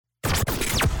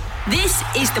This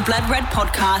is the Blood Red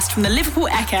podcast from the Liverpool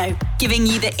Echo, giving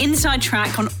you the inside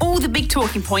track on all the big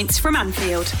talking points from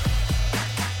Anfield.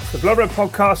 The Blood Red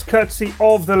podcast, courtesy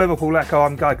of the Liverpool Echo.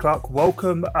 I'm Guy Clark.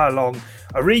 Welcome along.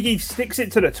 Origi sticks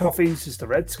it to the Toffees as the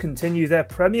Reds continue their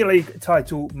Premier League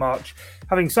title march.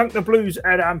 Having sunk the Blues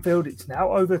at Anfield, it's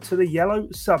now over to the Yellow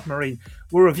Submarine.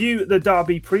 We'll review the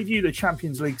derby, preview the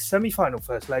Champions League semi-final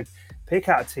first leg, pick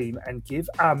our team and give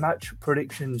our match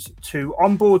predictions too.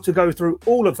 On board to go through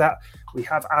all of that, we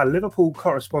have our Liverpool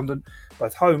correspondent,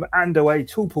 both home and away,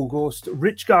 Paul Gorst,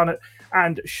 Rich Garnett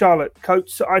and Charlotte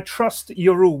Coates. I trust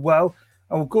you're all well.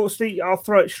 And Gorsty, I'll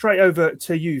throw it straight over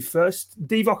to you first.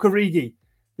 Divock Origi,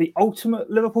 the ultimate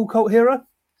Liverpool cult hero?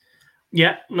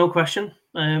 Yeah, no question.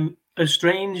 A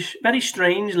strange, very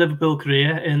strange Liverpool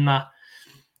career in that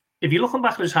if you're looking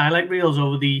back at his highlight reels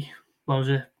over the,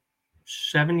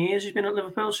 7 years he's been at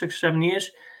Liverpool, 6 or 7 years.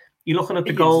 You're looking at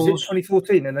the goals.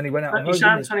 2014, and then he went out on loan. He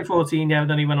signed 2014, yeah,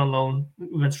 then he went on loan.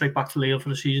 We went straight back to Lille for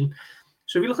the season.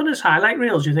 So if you're looking at his highlight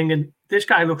reels, you're thinking, this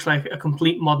guy looks like a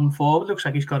complete modern forward. Looks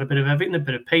like he's got a bit of everything, a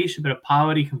bit of pace, a bit of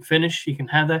power. He can finish, he can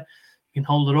header, he can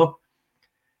hold it up.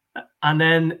 And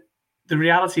then the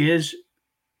reality is,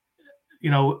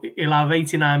 he'll have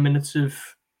 89 minutes of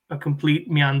a complete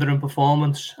meandering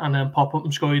performance and then pop up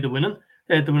and score you the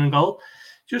winning goal.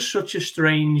 Just such a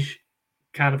strange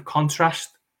kind of contrast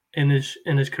in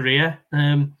his career.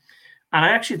 And I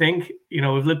actually think,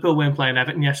 if Liverpool weren't playing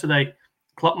Everton yesterday,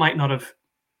 Klopp might not have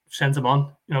sent him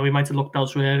on. He might have looked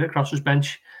elsewhere across his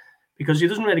bench because he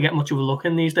doesn't really get much of a look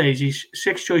in these days. He's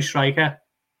sixth choice striker,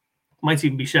 might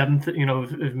even be seventh, if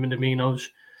Minamino's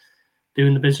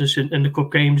doing the business in the cup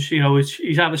games.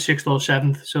 He's either sixth or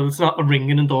seventh, so it's not a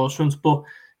ringing endorsement. But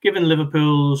given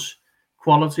Liverpool's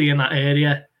quality in that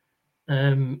area,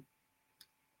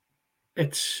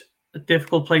 it's a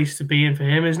difficult place to be in for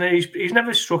him, isn't it? He's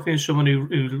never struck me as someone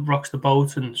who rocks the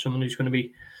boat and someone who's going to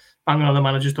be banging on the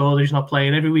manager's door that he's not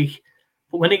playing every week.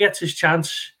 But when he gets his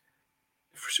chance,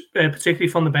 particularly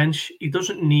from the bench, he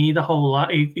doesn't need a whole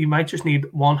lot. He might just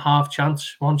need one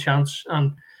chance,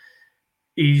 and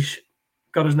he's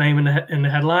got his name in the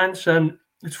headlines. And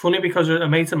it's funny because a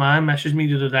mate of mine messaged me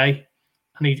the other day,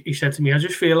 and he said to me, I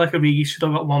just feel like Origi's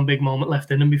still got one big moment left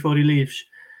in him before he leaves.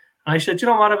 And I said, you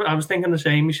know what, I was thinking the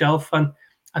same myself, and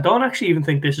I don't actually even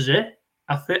think this is it.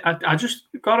 I just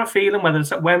got a feeling, whether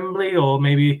it's at Wembley or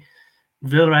maybe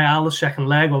Villarreal, the second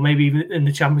leg, or maybe even in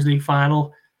the Champions League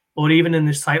final, or even in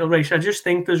this title race, I just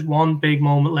think there's one big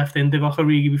moment left in Divock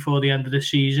Origi before the end of the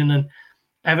season, and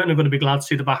Everton are going to be glad to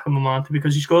see the back of Mamanta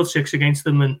because he scored 6 against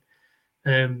them,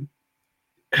 and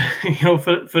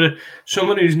for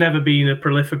someone who's never been a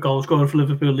prolific goal scorer for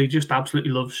Liverpool, he just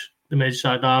absolutely loves the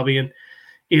Merseyside derby, and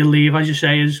he'll leave, as you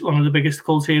say, as one of the biggest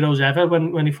cult heroes ever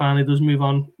when he finally does move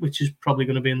on, which is probably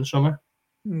going to be in the summer.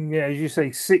 Yeah, as you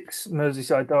say, 6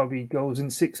 Merseyside derby goals in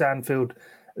 6 Anfield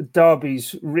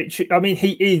derbies. Rich, I mean,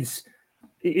 he's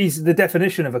the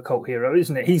definition of a cult hero,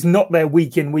 isn't it? He's not there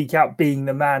week in, week out, being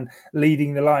the man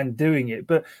leading the line, doing it.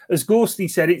 But as Gorsty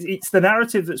said, it's the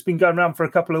narrative that's been going around for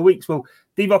a couple of weeks. Well,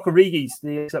 Divock Origi's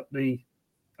up the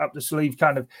sleeve,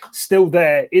 kind of still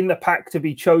there in the pack to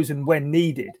be chosen when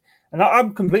needed. And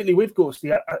I'm completely with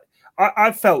Gorsty.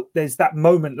 I felt there's that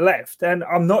moment left, and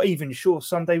I'm not even sure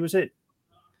Sunday was it.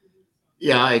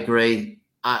 Yeah, I agree.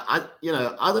 I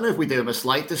don't know if we do him a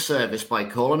slight disservice by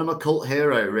calling him a cult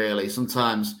hero, really.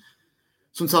 Sometimes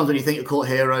when you think of cult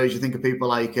heroes, you think of people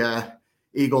like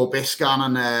Igor Biscan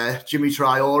and Jimmy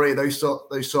Traore, those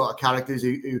sort of characters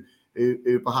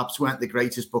who perhaps weren't the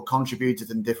greatest but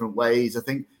contributed in different ways. I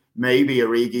think maybe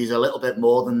Origi's a little bit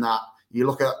more than that. You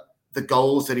look at the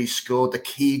goals that he scored, the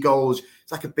key goals.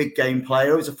 It's like a big game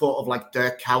player. He's a sort of like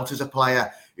Dirk Kuyt as a player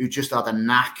who just had a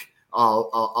knack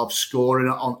of scoring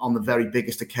on the very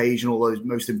biggest occasion, all those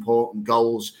most important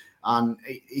goals. And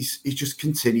he's just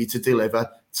continued to deliver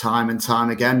time and time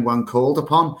again when called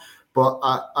upon. But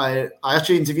I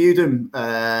actually interviewed him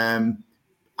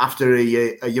after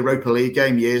a Europa League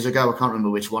game years ago. I can't remember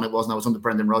which one it was, and I was under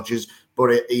Brendan Rodgers.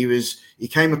 But he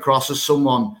came across as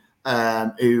someone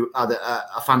who had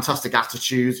a fantastic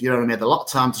attitude. He had a lot of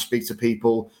time to speak to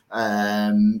people.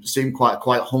 Seemed quite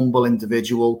a humble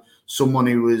individual. Someone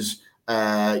who was,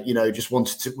 just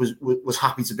was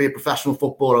happy to be a professional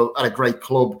footballer at a great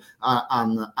club,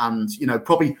 and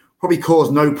probably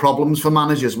caused no problems for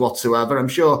managers whatsoever. I'm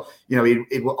sure,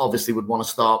 he obviously would want to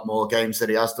start more games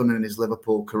than he has done in his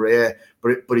Liverpool career,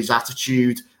 but his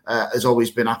attitude has always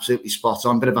been absolutely spot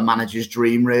on. Bit of a manager's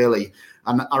dream, really.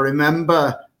 And I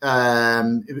remember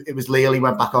it was Lille he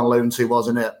went back on loan to,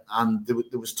 wasn't it? And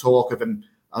there was talk of him.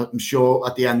 I'm sure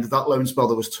at the end of that loan spell,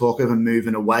 there was talk of him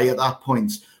moving away at that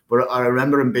point. but I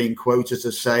remember him being quoted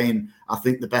as saying, "I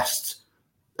think the best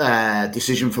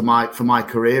decision for my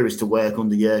career is to work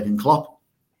under Jurgen Klopp,"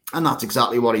 and that's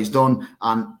exactly what he's done.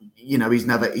 And he's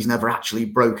never actually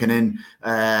broken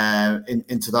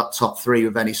into that top three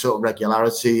with any sort of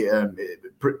regularity.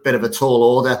 Bit of a tall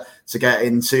order to get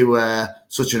into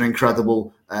such an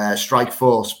incredible strike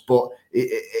force, but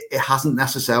it hasn't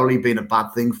necessarily been a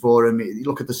bad thing for him. You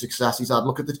look at the success he's had.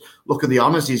 Look at the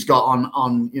honours he's got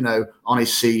on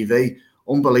his CV.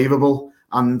 Unbelievable.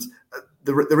 And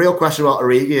the real question about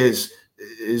Origi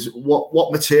is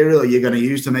what material are you going to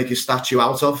use to make his statue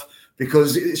out of?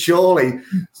 Because surely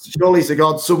to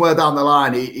God, somewhere down the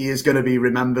line, he is going to be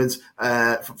remembered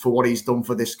for what he's done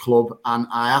for this club. And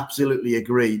I absolutely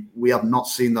agree. We have not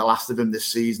seen the last of him this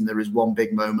season. There is one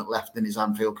big moment left in his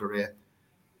Anfield career.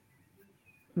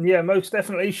 Yeah, most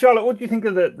definitely. Charlotte, what do you think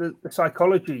of the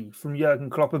psychology from Jurgen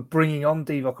Klopp of bringing on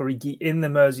Divock Origi in the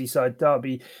Merseyside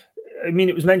derby? I mean,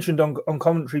 it was mentioned on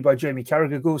commentary by Jamie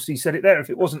Carragher. Gorsty said it there. If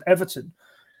it wasn't Everton,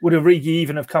 would Origi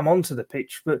even have come onto the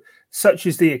pitch? But such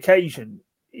is the occasion.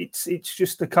 It's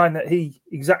just the kind that he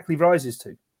exactly rises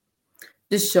to.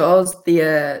 Just shows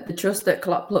the trust that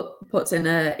Klopp puts in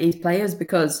his players,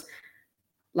 because,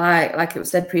 like it was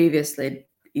said previously,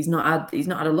 he's not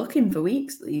had a look in for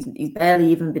weeks. He's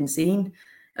barely even been seen.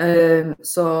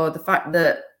 So the fact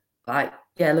that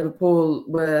Liverpool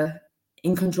were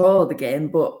in control of the game,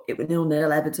 but it was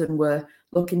 0-0. Everton were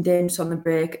looking dangerous on the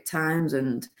break at times,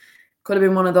 and could have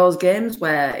been one of those games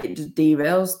where it just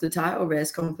derails the title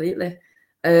race completely.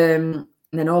 And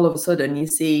then all of a sudden you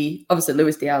see, obviously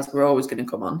Luis Diaz were always going to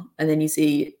come on, and then you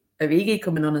see Origi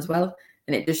coming on as well.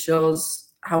 And it just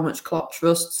shows how much Klopp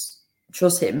trusts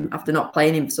him after not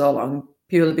playing him for so long,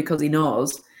 purely because he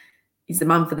knows he's the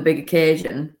man for the big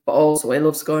occasion, but also he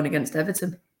loves scoring against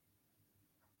Everton.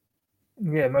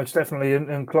 Yeah, most definitely.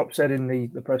 And Klopp said in the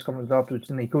press conference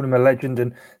afterwards, and he called him a legend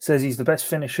and says he's the best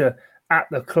finisher at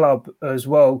the club as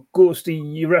well.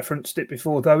 Gorsty, you referenced it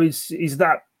before, though. Is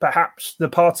that perhaps the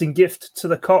parting gift to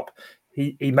the Kop?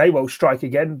 He may well strike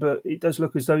again, but it does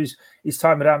look as though his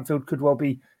time at Anfield could well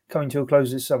be coming to a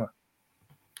close this summer.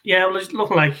 Yeah, well, it's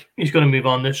looking like he's going to move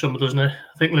on this summer, doesn't it?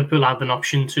 I think Liverpool had an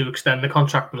option to extend the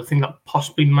contract, but I think that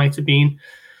possibly might have been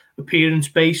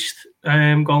appearance-based,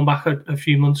 going back a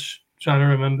few months, trying to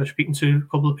remember speaking to a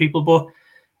couple of people. But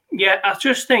yeah, I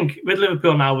just think with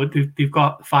Liverpool now, they've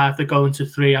got 5 that go into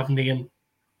 3, haven't they, and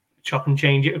chop and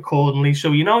change it accordingly.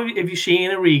 So, if you're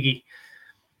seeing Origi,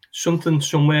 something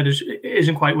somewhere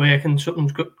isn't quite working,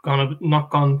 something's not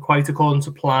gone quite according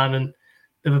to plan, and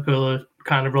Liverpool are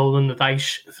kind of rolling the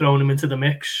dice, throwing him into the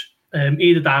mix.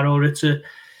 Either that or it's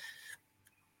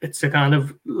a kind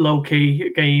of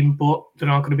low-key game, but there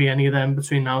aren't going to be any of them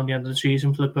between now and the end of the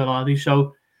season for Liverpool, are they?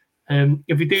 So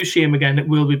if we do see him again, it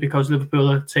will be because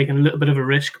Liverpool are taking a little bit of a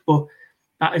risk, but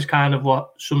that is kind of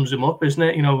what sums him up, isn't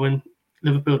it? When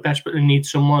Liverpool desperately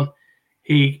needs someone,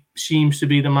 he seems to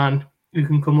be the man who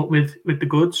can come up with the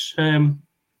goods.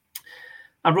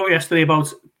 I wrote yesterday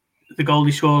about the goal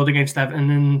he scored against Everton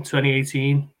in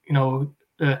 2018,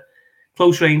 the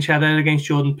close range header against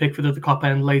Jordan Pickford at the Kop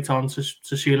end late on to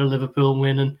seal a Liverpool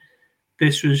win. And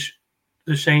this was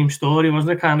the same story,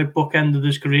 wasn't it? Kind of bookended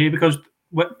his career, because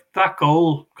that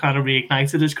goal kind of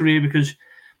reignited his career, because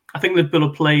I think Liverpool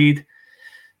had played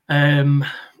in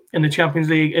the Champions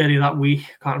League earlier that week.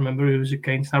 Can't remember who it was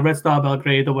against. Red Star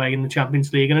Belgrade away in the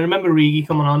Champions League. And I remember Origi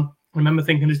coming on. I remember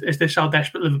thinking, is this how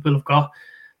desperate Liverpool have got?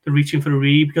 They're reaching for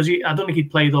Origi, because I don't think he'd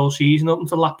played all season up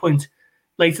until that point.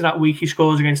 Later that week, he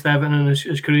scores against Everton and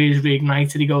his career is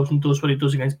reignited. He goes and does what he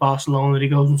does against Barcelona. He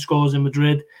goes and scores in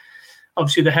Madrid.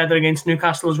 Obviously, the header against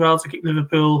Newcastle as well to keep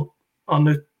Liverpool on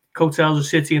the coattails of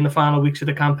City in the final weeks of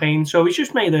the campaign. So he's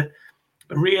just made a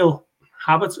real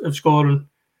habit of scoring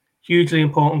hugely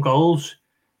important goals.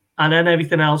 And then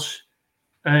everything else,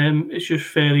 it's just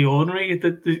fairly ordinary.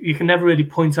 You can never really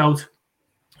point out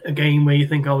a game where you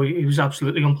think, oh, he was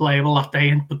absolutely unplayable that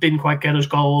day, but didn't quite get his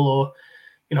goal, or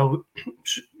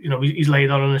he's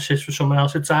laid on an assist for someone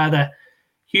else. It's either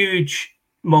huge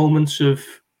moments of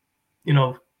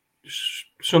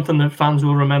something that fans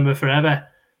will remember forever,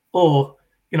 or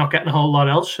you're not getting a whole lot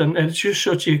else. And it's just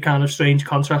such a kind of strange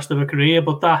contrast of a career,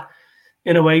 but that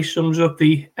in a way sums up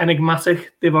the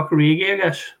enigmatic Divock Origi, I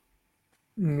guess.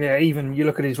 Yeah, even you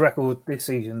look at his record this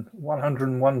season,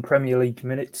 101 Premier League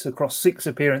minutes across 6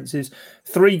 appearances,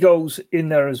 3 goals in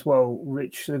there as well.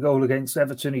 Rich, the goal against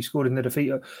Everton, he scored in the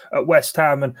defeat at West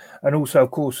Ham, and also,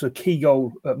 of course, a key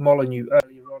goal at Molineux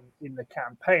earlier on in the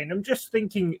campaign. I'm just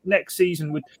thinking next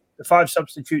season with the 5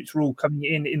 substitutes rule coming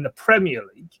in the Premier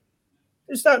League,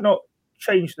 does that not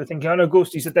change the thinking? I know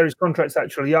Gorsty said there his contract's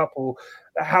actually up, or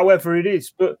however it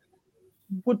is, but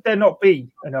would there not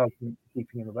be an argument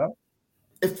keeping him about?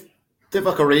 If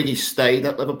Divock Origi stayed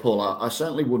at Liverpool, I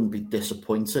certainly wouldn't be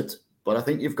disappointed. But I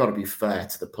think you've got to be fair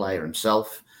to the player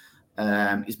himself.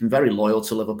 He's been very loyal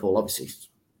to Liverpool. Obviously, he's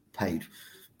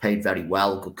paid very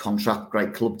well, good contract,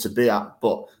 great club to be at.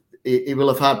 But he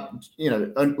will have had,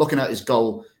 looking at his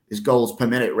goals per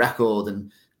minute record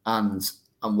and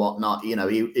whatnot,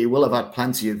 he will have had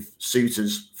plenty of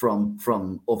suitors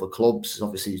from other clubs.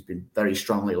 Obviously, he's been very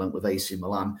strongly linked with AC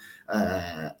Milan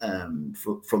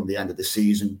from the end of the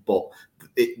season. But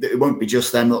it won't be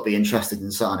just them that'll be interested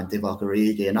in signing Divock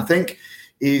Origi. And I think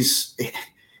he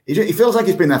feels like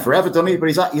he's been there forever, doesn't he? But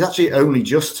he's actually only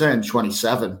just turned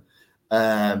 27.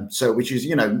 So which is,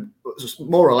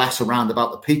 more or less around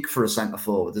about the peak for a centre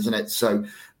forward, isn't it? So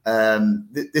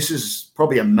this is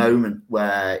probably a moment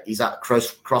where he's at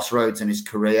crossroads in his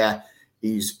career.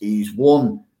 He's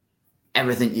won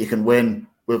everything you can win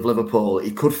with Liverpool.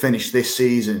 He could finish this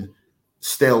season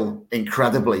still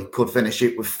incredibly, could finish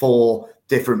it with 4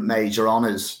 different major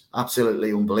honours.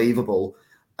 Absolutely unbelievable.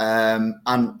 And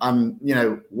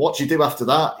what do you do after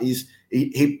that?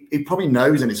 He probably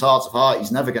knows in his heart of heart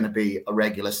he's never going to be a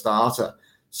regular starter.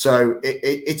 So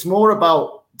it's more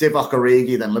about Divock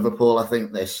Origi than Liverpool, I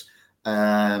think, this.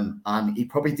 And he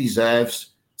probably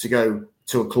deserves to go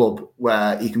to a club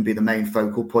where he can be the main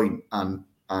focal point and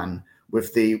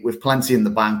with plenty in the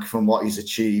bank from what he's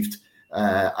achieved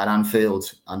at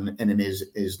Anfield and in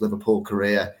his Liverpool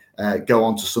career, go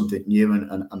on to something new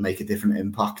and make a different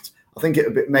impact. I think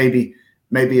maybe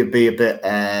it'd be a bit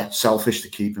selfish to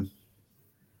keep him.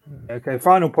 Okay,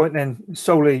 final point then,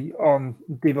 solely on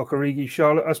Divock Origi,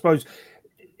 Charlotte. I suppose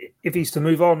if he's to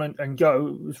move on and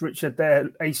go, as Rich said there,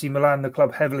 AC Milan, the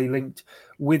club heavily linked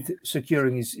with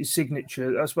securing his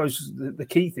signature. I suppose the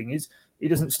key thing is he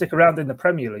doesn't stick around in the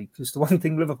Premier League, because the one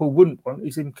thing Liverpool wouldn't want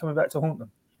is him coming back to haunt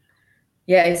them.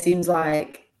 Yeah, it seems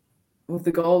like with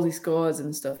the goals he scores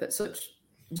and stuff, it's such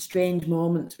strange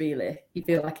moments, really. You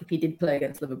feel like if he did play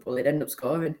against Liverpool, he'd end up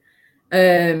scoring.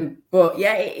 But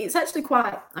yeah, it's actually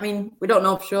quite, we don't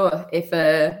know for sure if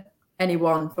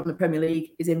anyone from the Premier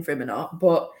League is in for him or not,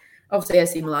 but obviously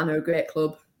AC Milan are a great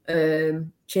club.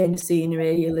 Change of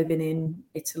scenery, you're living in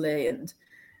Italy and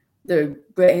they're a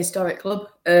great historic club.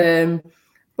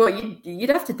 But you'd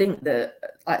have to think that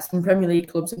like some Premier League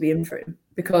clubs would be in for him,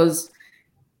 because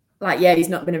he's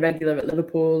not been a regular at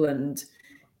Liverpool and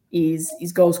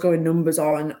his goal scoring numbers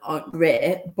aren't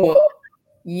great, but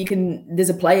there's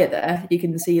a player there. You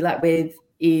can see with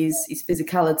his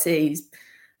physicality,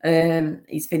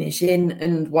 his finishing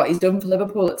and what he's done for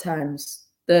Liverpool at times,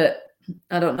 that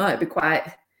I don't know, it'd be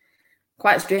quite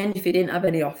strange if he didn't have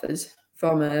any offers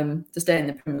from to stay in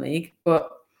the Premier League.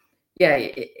 But yeah,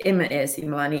 him at AC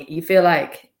Milan, you feel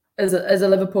like as a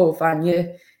Liverpool fan,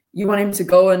 you want him to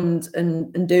go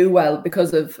and do well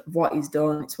because of what he's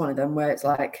done. It's one of them where it's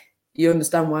like you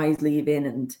understand why he's leaving,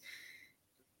 and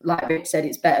like Rich said,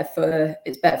 it's better for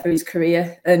his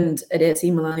career. And at AC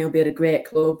Milan, he'll be at a great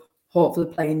club,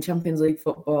 hopefully playing Champions League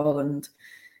football, and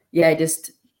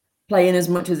just playing as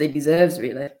much as he deserves,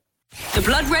 really. The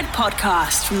Blood Red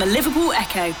Podcast from the Liverpool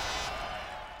Echo.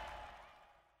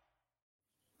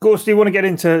 Of course, do you want to get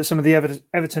into some of the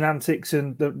Everton antics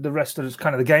and the rest of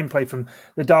kind of the gameplay from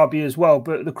the derby as well?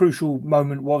 But the crucial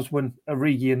moment was when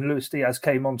Origi and Luis Diaz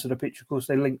came onto the pitch. Of course,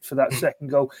 they linked for that second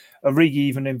goal. Origi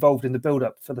even involved in the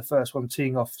build-up for the first one,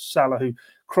 teeing off Salah, who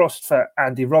crossed for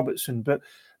Andy Robertson. But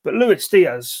Luis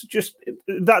Diaz, just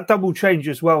that double change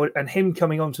as well, and him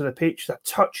coming onto the pitch, that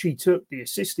touch he took, the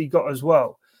assist he got as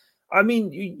well.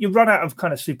 You run out of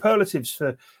kind of superlatives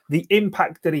for the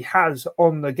impact that he has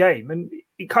on the game. And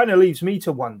it kind of leaves me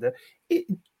to wonder,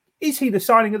 is he the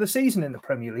signing of the season in the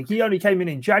Premier League? He only came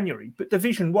in January, but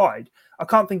division-wide, I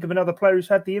can't think of another player who's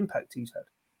had the impact he's had.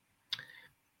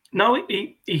 No,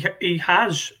 he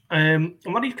has. And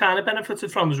what he's kind of benefited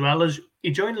from as well is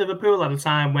he joined Liverpool at a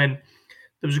time when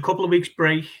there was a couple of weeks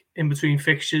break in between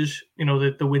fixtures,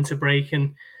 the winter break,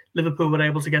 and Liverpool were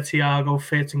able to get Thiago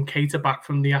fit and Keita back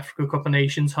from the Africa Cup of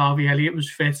Nations. Harvey Elliott was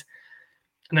fit.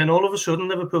 And then all of a sudden,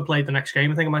 Liverpool played the next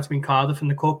game. I think it might have been Cardiff in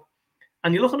the Cup.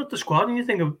 And you're looking at the squad and you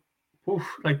think of, what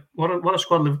a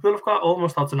squad Liverpool have got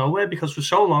almost out of nowhere, because for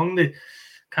so long, the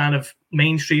kind of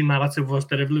mainstream narrative was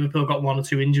that if Liverpool got 1 or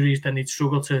 2 injuries, then they'd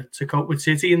struggle to cope with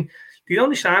City. And they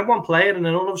only signed one player, and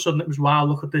then all of a sudden it was, wow,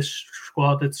 look at this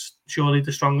squad. It's surely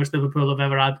the strongest Liverpool have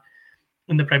ever had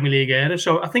in the Premier League era.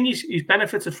 So I think he's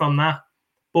benefited from that.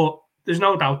 But there's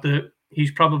no doubt that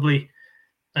he's probably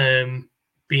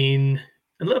been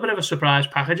a little bit of a surprise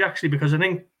package, actually, because I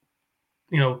think,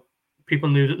 people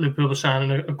knew that Liverpool were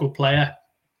signing a good player.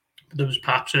 But there was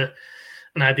perhaps an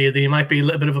idea that he might be a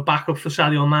little bit of a backup for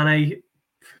Sadio Mane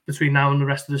between now and the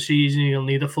rest of the season. He'll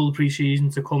need a full pre-season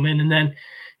to come in, and then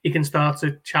he can start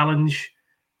to challenge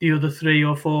the other 3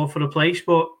 or 4 for the place.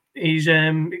 But he's,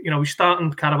 he's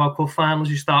starting Carabao Cup finals,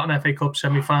 he's starting FA Cup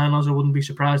semi-finals. I wouldn't be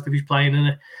surprised if he's playing in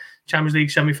a Champions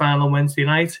League semi-final on Wednesday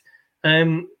night.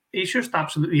 He's just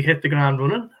absolutely hit the ground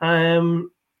running.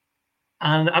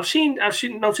 And I've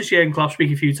noticed Jurgen Klopp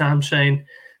speak a few times saying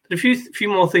that a few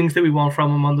more things that we want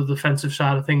from him on the defensive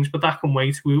side of things, but that can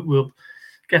wait. We'll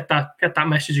get that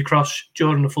message across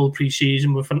during the full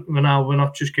pre-season. We're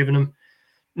not just giving him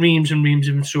reams and reams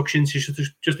of instructions. It's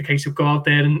just a case of go out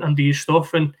there and do your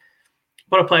stuff. And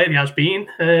what a player he has been.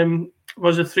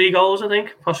 Was it 3 goals, I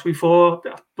think, possibly 4?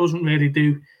 That doesn't really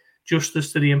do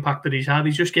justice to the impact that he's had.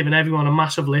 He's just given everyone a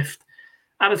massive lift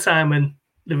at a time when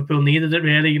Liverpool needed it,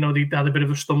 really. They had a bit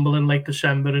of a stumble in late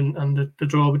December, and the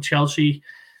draw with Chelsea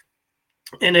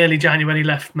in early January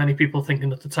left many people thinking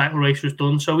that the title race was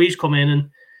done. So he's come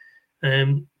in,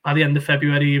 and by the end of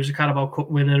February, he was a Carabao Cup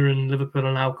winner, and Liverpool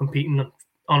are now competing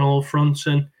on all fronts.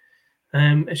 And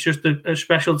it's just a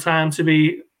special time to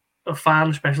be a fan,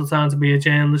 a special time to be a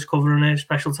journalist covering it, a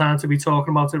special time to be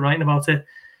talking about it, writing about it.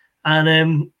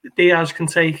 And Diaz can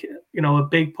take, a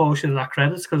big portion of that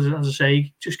credit because, as I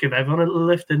say, just give everyone a little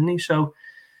lift, didn't he? So,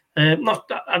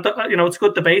 it's a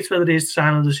good debate whether it is the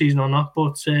sign of the season or not.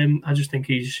 But I just think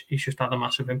he's just had a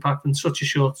massive impact in such a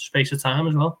short space of time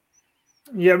as well.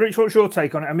 Yeah, Rich, what's your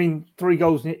take on it? I mean, 3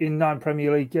 goals in 9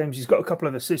 Premier League games. He's got a couple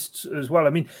of assists as well. I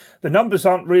mean, the numbers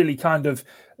aren't really kind of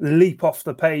leap off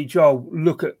the page. Oh,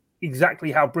 look at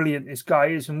exactly how brilliant this guy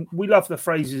is. And we love the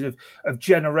phrases of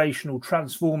generational,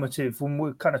 transformative when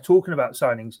we're kind of talking about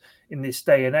signings in this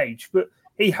day and age. But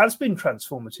he has been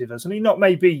transformative, hasn't he? Not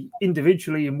maybe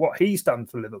individually in what he's done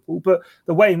for Liverpool, but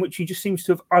the way in which he just seems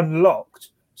to have unlocked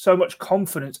so much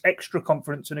confidence, extra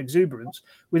confidence and exuberance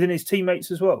within his teammates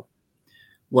as well.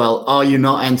 Well, are you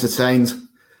not entertained?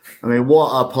 I mean, what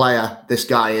a player this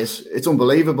guy is. It's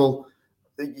unbelievable.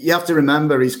 You have to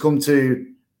remember he's come to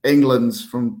England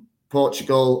from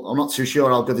Portugal. I'm not too sure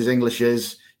how good his English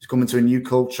is. He's coming to a new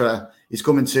culture. He's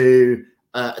coming to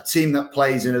a team that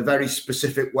plays in a very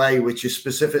specific way, which is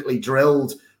specifically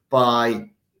drilled by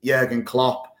Jurgen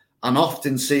Klopp, and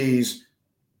often sees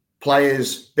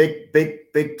players, big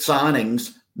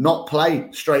signings, not play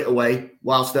straight away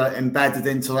whilst they're embedded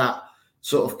into that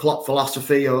sort of Klopp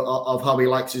philosophy of how he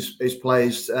likes his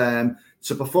players to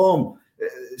perform.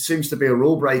 It seems to be a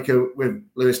rule breaker with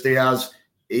Luis Diaz.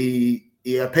 He's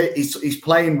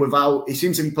playing without. He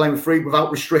seems to be playing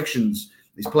without restrictions.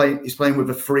 He's playing with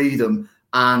a freedom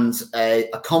and a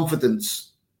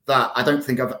confidence that I don't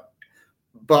think I've,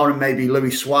 barring maybe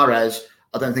Luis Suarez,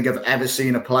 I don't think I've ever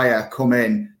seen a player come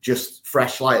in just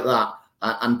fresh like that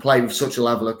and play with such a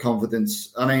level of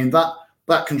confidence. I mean,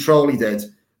 that control he did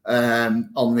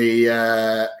on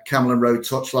the Cameron Road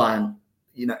touchline,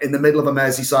 in the middle of a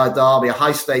Merseyside derby, a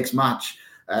high stakes match.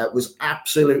 Was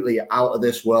absolutely out of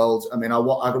this world. I mean,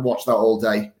 I could watch that all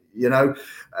day, but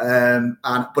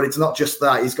it's not just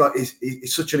that.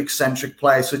 He's such an eccentric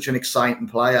player, such an exciting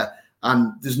player,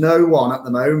 and there's no one at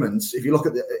the moment. If you look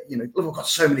at Liverpool got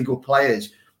so many good players,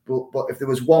 but if there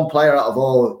was one player out of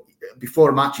all before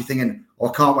a match, you're thinking, I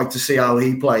can't wait to see how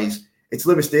he plays. It's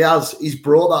Luis Diaz. He's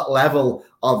brought that level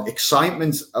of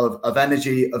excitement, of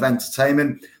energy, of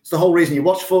entertainment. It's the whole reason you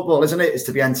watch football, isn't it? Is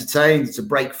to be entertained, to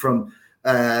break from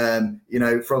from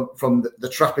the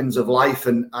trappings of life,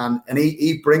 and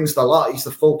he brings the lot. He's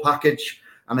the full package,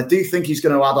 and I do think he's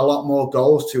going to add a lot more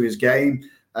goals to his game.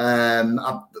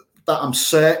 I'm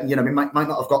certain. He might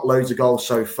not have got loads of goals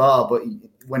so far, but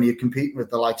when you're competing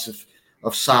with the likes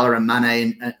of Salah and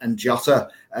Mane and Jota,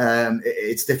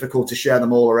 it's difficult to share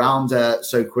them all around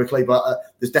so quickly. But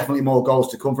there's definitely more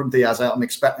goals to come from Diaz. I'm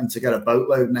expecting to get a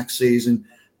boatload next season,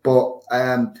 but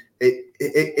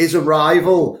his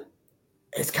arrival.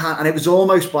 And it was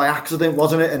almost by accident,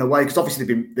 wasn't it, in a way? Because obviously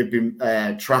they've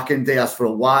been tracking Diaz for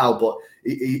a while, but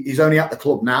he's only at the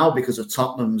club now because of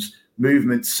Tottenham's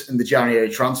movements in the January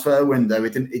transfer window.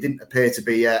 It didn't appear to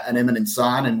be an imminent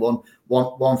signing, one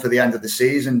for the end of the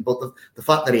season. But the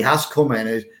fact that he has come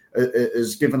in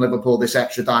has given Liverpool this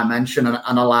extra dimension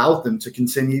and allowed them to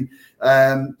continue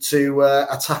to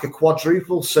attack a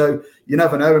quadruple. So you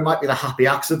never know; it might be the happy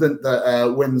accident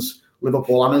that wins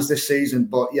Liverpool honours this season.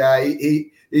 But yeah,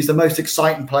 he's the most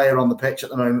exciting player on the pitch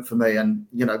at the moment for me, and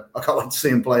I can't wait to see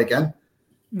him play again.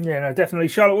 Yeah, no, definitely.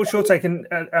 Charlotte, what's your take? And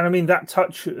I mean that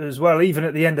touch as well, even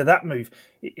at the end of that move,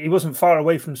 he wasn't far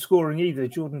away from scoring either.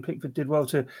 Jordan Pickford did well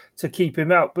to keep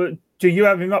him out. But do you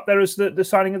have him up there as the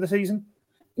signing of the season?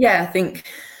 Yeah, I think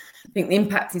the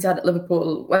impact he's had at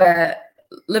Liverpool, where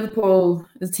Liverpool,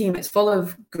 the team, it's full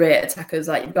of great attackers.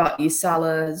 Like you've got your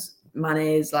Salahs,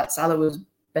 Mane's. Like Salah was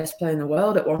best player in the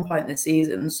world at one point this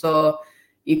season. So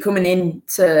you're coming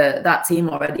into that team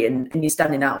already, and you're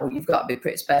standing out. You've got to be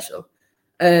pretty special.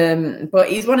 But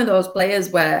he's one of those players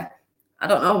where I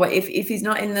don't know, if he's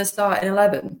not in the starting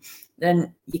 11,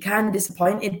 then you're kind of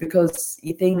disappointed because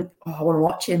you think, oh, I want to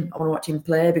watch him. I want to watch him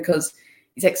play because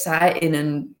he's exciting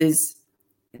and he's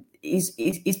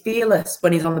fearless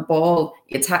when he's on the ball.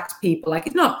 He attacks people. Like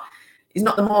he's not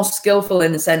the most skillful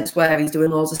in the sense where he's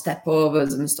doing loads of step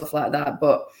overs and stuff like that,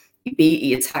 but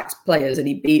he attacks players and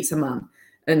he beats a man.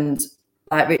 And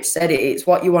like Rich said, it's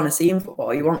what you want to see in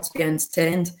football. You want to be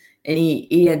entertained, and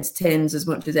he entertains as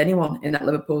much as anyone in that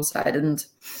Liverpool side. And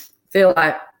I feel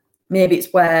like maybe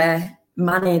it's where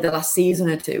Mane, the last season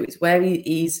or two, is where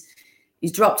he's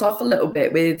dropped off a little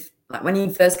bit with, like when he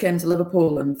first came to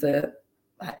Liverpool and for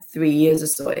like 3 years or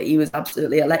so, he was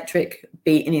absolutely electric,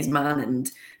 beating his man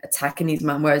and attacking his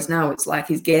man. Whereas now it's like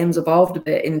his game's evolved a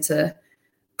bit into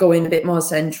going a bit more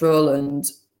central, and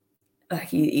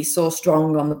he's so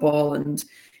strong on the ball, and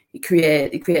he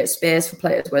creates space for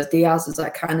players. Whereas Diaz has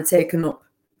like kind of taken up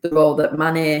the role that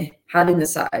Mane had in the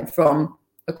side from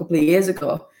a couple of years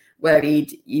ago, where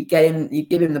you give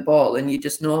him the ball, and you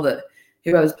just know that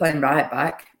whoever's playing right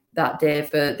back that day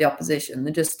for the opposition,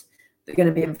 they're going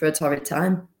to be in for a torrid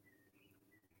time.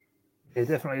 Yeah,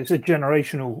 definitely. It's a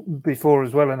generational before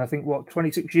as well. And I think,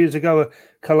 26 years ago, a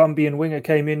Colombian winger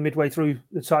came in midway through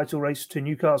the title race to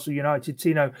Newcastle United,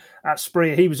 Tino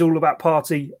Asprilla. He was all about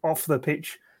party off the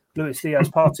pitch. Luis Diaz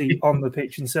party on the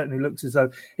pitch, and certainly looks as though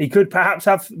he could perhaps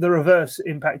have the reverse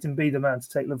impact and be the man to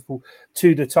take Liverpool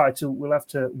to the title. We'll have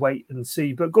to wait and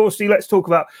see. But Gorsty, let's talk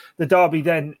about the derby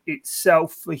then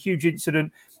itself. A huge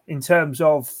incident in terms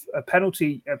of a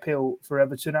penalty appeal for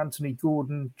Everton. Anthony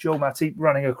Gordon, Joel Matip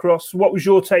running across. What was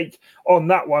your take on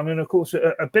that one? And of course,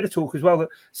 a bit of talk as well that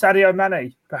Sadio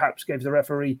Mane perhaps gave the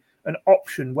referee an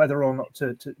option whether or not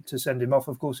to send him off.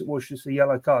 Of course, it was just a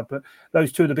yellow card, but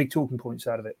those two are the big talking points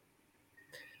out of it.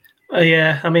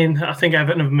 Yeah, I mean, I think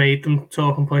Everton have made them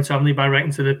talking points, haven't they, by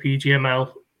writing to the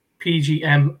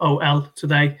PGMOL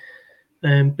today,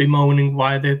 bemoaning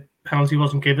why the penalty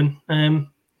wasn't given.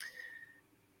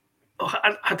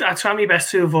 I try my best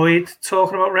to avoid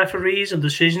talking about referees and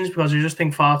decisions because I just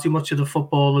think far too much of the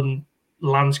football and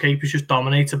landscape is just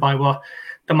dominated by what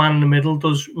the man in the middle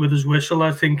does with his whistle.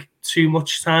 I think too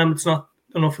much time, it's not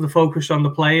enough of the focus on the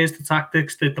players, the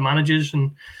tactics, the managers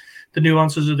and the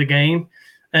nuances of the game.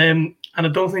 And I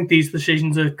don't think these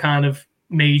decisions are kind of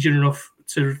major enough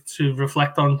to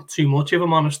reflect on too much, if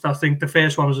I'm honest. I think the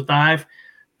first one was a dive.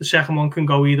 The second one can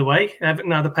go either way.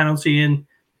 Everton had a penalty in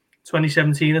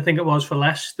 2017, I think it was, for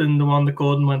less than the one that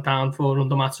Gordon went down for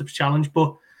under Matip's challenge.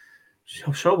 But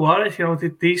so what?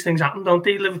 These things happen, don't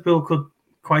they? Liverpool could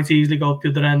quite easily go up the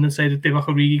other end and say that Divock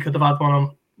Origi could have had one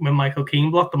on when Michael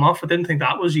Keane blocked them off. I didn't think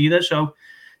that was either. So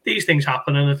these things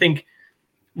happen, and I think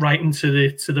writing to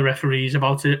the referees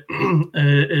about it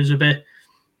is a bit,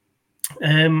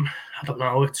 I don't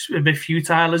know, it's a bit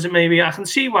futile, is it? Maybe I can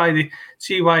see why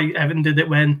Everton did it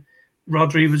when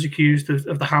Rodri was accused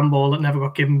of the handball that never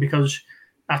got given, because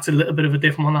that's a little bit of a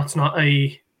different one. That's not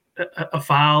a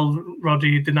foul.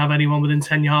 Rodri didn't have anyone within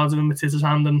 10 yards of him. It's his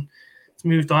hand and it's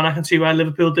moved on. I can see why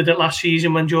Liverpool did it last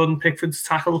season when Jordan Pickford's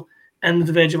tackle ended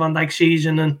the Virgil van Dijk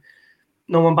season and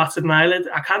no one batted an eyelid.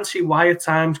 I can see why at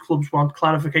times clubs want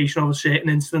clarification over certain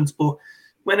incidents, but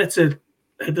when it's a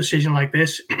decision like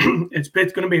this, it's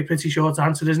going to be a pretty short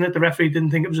answer, isn't it? The referee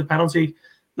didn't think it was a penalty.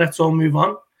 Let's all move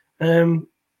on.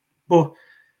 But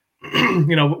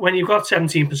when you've got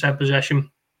 17% possession,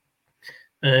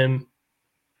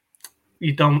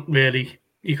 you can't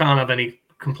have any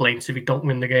complaints if you don't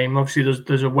win the game. Obviously,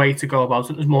 there's a way to go about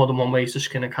it. There's more than one way to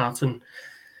skin a cat, and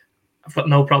I've got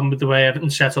no problem with the way Everton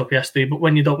set up yesterday. But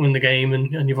when you don't win the game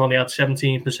and you've only had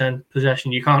 17%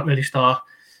 possession, you can't really start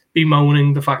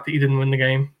bemoaning the fact that you didn't win the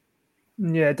game.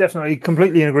 Yeah, definitely.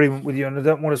 Completely in agreement with you. And I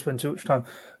don't want to spend too much time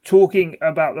talking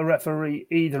about the referee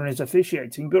either and his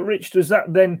officiating. But Rich, does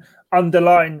that then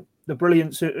underline the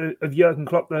brilliance of Jurgen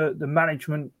Klopp, the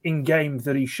management in game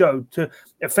that he showed to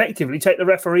effectively take the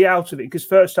referee out of it? Because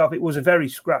first half, it was a very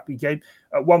scrappy game.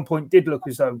 At one point, did look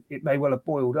as though it may well have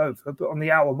boiled over. But on the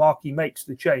hour mark, he makes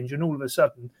the change. And all of a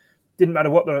sudden, didn't matter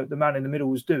what the man in the middle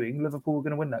was doing, Liverpool were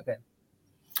going to win that game.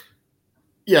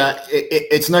 Yeah,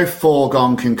 it's no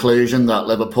foregone conclusion that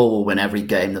Liverpool will win every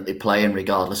game that they play in,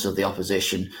 regardless of the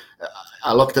opposition.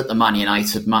 I looked at the Man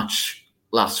United match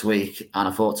last week and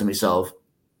I thought to myself,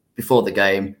 before the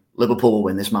game, Liverpool will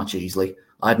win this match easily.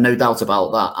 I had no doubt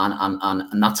about that,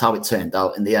 and that's how it turned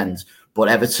out in the end. But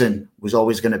Everton was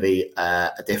always going to be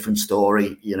a different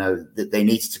story. You know, they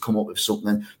needed to come up with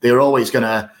something. They were always going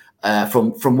to,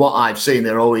 from what I've seen,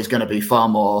 they're always going to be far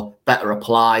more better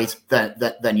applied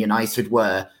than United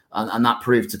were, and that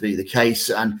proved to be the case.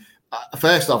 And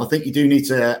first off, I think you do need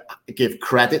to give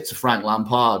credit to Frank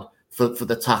Lampard for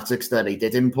the tactics that he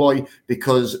did employ,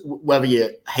 because whether you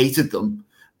hated them,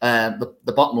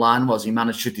 the bottom line was he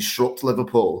managed to disrupt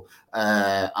Liverpool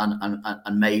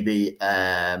and maybe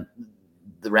some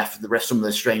of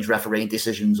the strange refereeing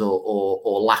decisions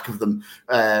or lack of them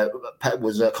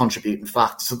was a contributing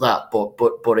factor to that.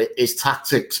 But his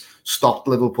tactics stopped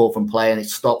Liverpool from playing. It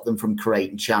stopped them from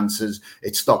creating chances.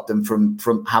 It stopped them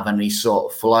from having any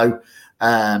sort of flow.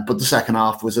 But the second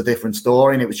half was a different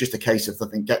story, and it was just a case of, I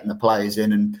think, getting the players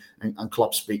in and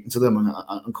Klopp speaking to them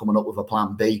and coming up with a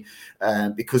plan B.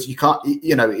 Because you can't,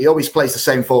 you know, he always plays the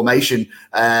same formation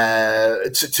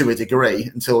to a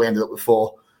degree until we ended up with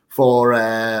four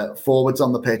forwards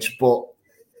on the pitch. But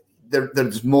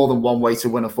there's more than one way to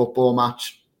win a football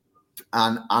match,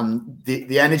 and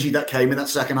the energy that came in that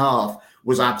second half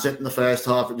was absent in the first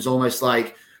half. It was almost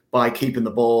like, by keeping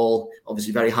the ball,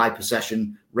 obviously very high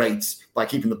possession rates, by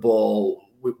keeping the ball,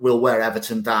 we'll wear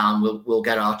Everton down, we'll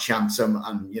get our chance,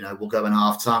 and you know, we'll go in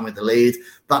half time with the lead.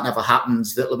 That never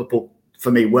happens. That Liverpool,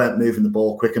 for me, weren't moving the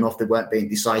ball quick enough. They weren't being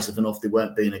decisive enough. They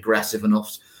weren't being aggressive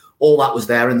enough. All that was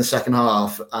there in the second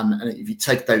half. And if you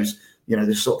take those, you know,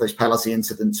 those penalty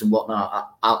incidents and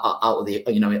whatnot out of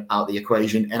the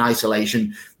equation in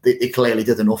isolation, they clearly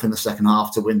did enough in the second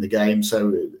half to win the game.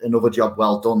 So another job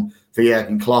well done for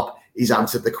Jurgen Klopp. He's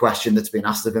answered the question that's been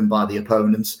asked of him by the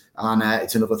opponents, and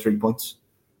it's another 3 points.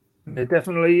 Yeah,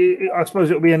 definitely. I suppose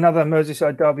it'll be another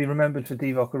Merseyside derby remembered for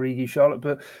Divock Origi, Charlotte,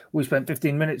 but we spent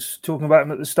 15 minutes talking about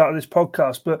him at the start of this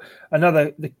podcast. But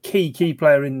the key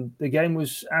player in the game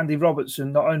was Andy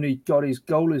Robertson. Not only got his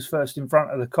goal, his first in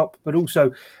front of the Kop, but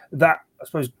also that, I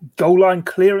suppose, goal line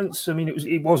clearance. I mean,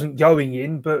 it wasn't going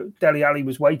in, but Dele Alli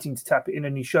was waiting to tap it in,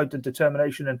 and he showed the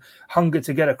determination and hunger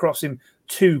to get across him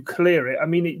to clear it. I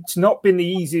mean, it's not been the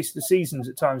easiest of seasons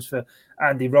at times for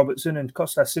Andy Robertson, and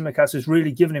Kostas Tsimikas has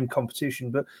really given him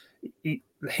competition, but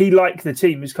he like the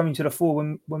team, is coming to the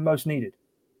fore when most needed.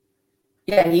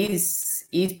 Yeah, he's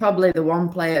probably the one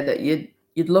player that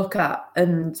you'd look at,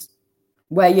 and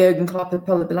where Jurgen Klopp would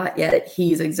probably be like, yeah,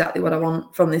 he's exactly what I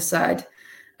want from this side.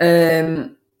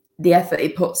 The effort he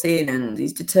puts in and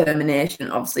his determination,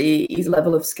 obviously his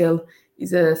level of skill,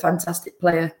 he's a fantastic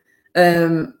player.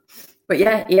 But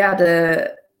yeah, he had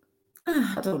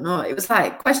I don't know, it was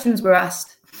like questions were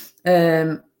asked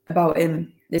about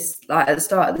him this, like, at the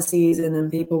start of the season, and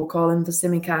people were calling for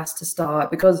Tsimikas to start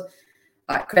because,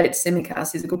 like, credit to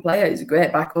Tsimikas, he's a good player, he's a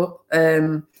great backup.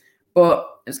 But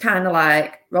it was kind of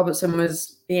like Robertson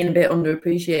was being a bit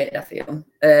underappreciated, I feel,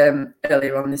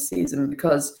 earlier on this season,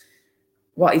 because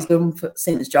what he's done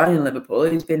since joining Liverpool,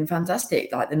 he's been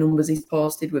fantastic. Like, the numbers he's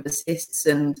posted with assists,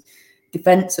 and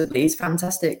defensively, he's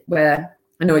fantastic. Where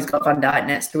I know he's got Van Dijk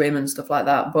next to him and stuff like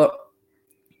that, but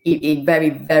he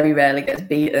very, very rarely gets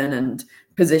beaten, and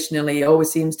positionally, he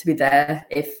always seems to be there.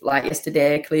 If, like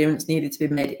yesterday, clearance needed to be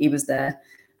made, he was there.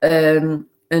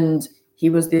 And he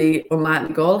was the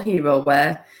unlikely goal hero,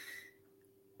 where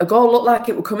a goal looked like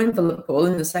it would come in for Liverpool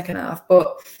in the second half,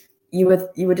 but you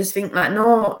would just think, like,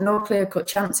 no clear-cut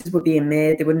chances were being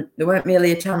made. There weren't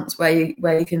really a chance where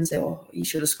you can say, oh, he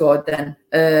should have scored then,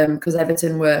 because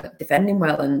Everton were defending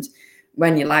well. And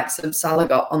when your likes of Salah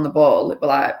got on the ball, it was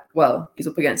like, well, he's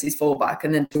up against his fullback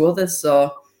and then two others,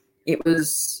 so it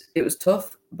was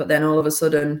tough. But then all of a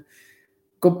sudden,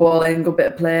 good balling, good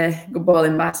bit of play, good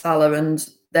balling by Salah, and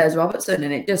there's Robertson,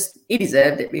 and he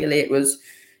deserved it, really. It was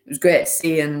great to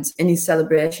see, and in his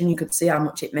celebration, you could see how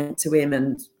much it meant to him,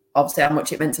 and obviously how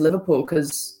much it meant to Liverpool,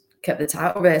 because it kept the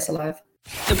title race alive.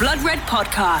 The Blood Red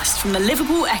Podcast from the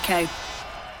Liverpool Echo.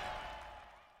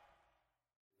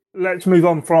 Let's move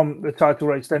on from the title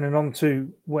race then and on to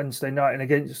Wednesday night and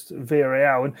against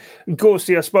Villarreal. And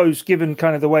Gorsty, I suppose, given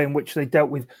kind of the way in which they dealt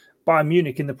with Bayern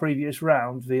Munich in the previous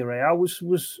round, Villarreal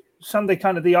was Sunday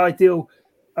kind of the ideal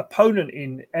opponent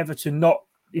in Everton, not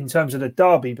in terms of the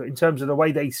derby, but in terms of the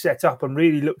way they set up and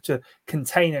really looked to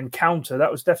contain and counter.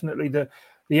 That was definitely the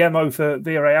MO for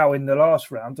Villarreal in the last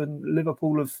round, and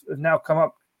Liverpool have now come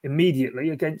up immediately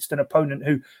against an opponent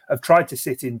who have tried to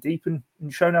sit in deep and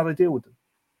shown how they deal with them.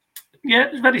 Yeah,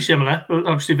 it's very similar.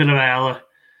 Obviously, Villarreal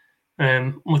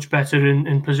are much better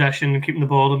in possession and keeping the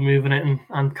ball and moving it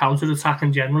and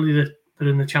counter-attacking generally. They're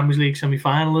in the Champions League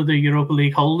semi-final of the Europa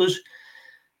League holders.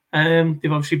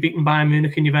 They've obviously beaten Bayern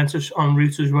Munich and Juventus en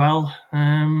route as well.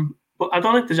 But I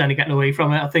don't think there's any getting away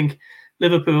from it. I think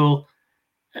Liverpool,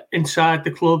 inside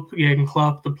the club, Jurgen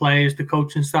Klopp, the players, the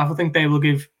coaching staff, I think they will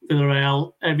give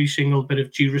Villarreal every single bit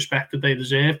of due respect that they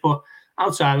deserve. But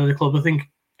outside of the club, I think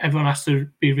everyone has to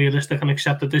be realistic and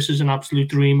accept that this is an absolute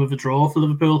dream of a draw for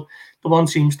Liverpool. The one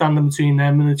team standing between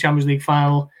them and the Champions League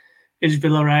final is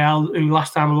Villarreal, who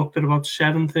last time I looked at about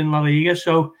 7th in La Liga.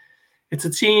 So it's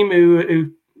a team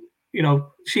who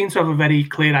seems to have a very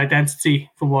clear identity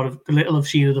from what the little I've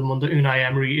seen of them under Unai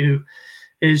Emery, who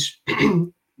is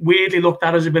weirdly looked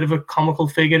at as a bit of a comical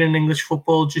figure in English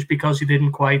football just because he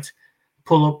didn't quite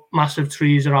pull up massive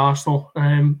trees at Arsenal.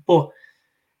 But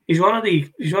he's one of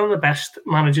the best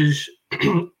managers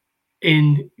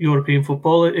in European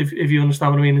football, if you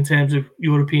understand what I mean, in terms of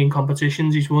European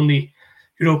competitions. He's won the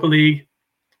Europa League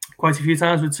quite a few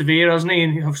times with Sevilla, hasn't he?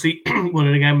 And he obviously won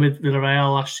it again with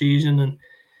Villarreal last season. And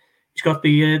he's got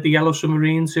the Yellow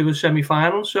Submarines to a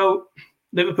semi-final. So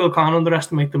Liverpool can't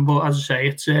underestimate them. But as I say,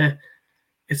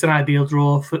 it's an ideal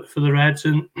draw for the Reds.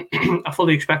 And I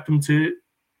fully expect them to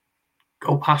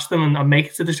go past them and make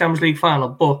it to the Champions League final.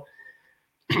 But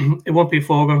it won't be a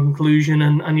foregone conclusion.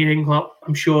 And Jurgen Klopp,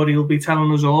 I'm sure he'll be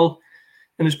telling us all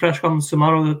in his press conference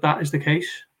tomorrow that is the case.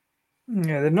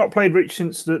 Yeah, they've not played Rich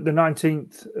since the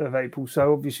 19th of April.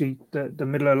 So obviously the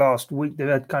middle of last week, they've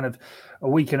had kind of a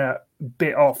week and a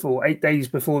bit off, or 8 days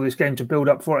before this game to build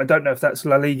up for it. I don't know if that's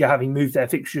La Liga having moved their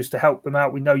fixtures to help them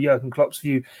out. We know Jurgen Klopp's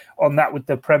view on that with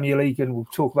the Premier League, and we'll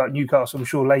talk about Newcastle, I'm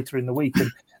sure, later in the week,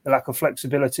 and the lack of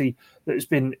flexibility that has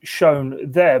been shown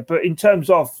there. But in terms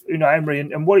of Unai Emery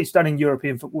and what he's done in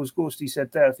European football, as Gorsty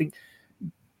said there, I think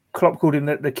Klopp called him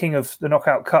the king of the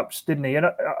knockout cups, didn't he? And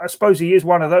I suppose he is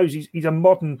one of those. He's a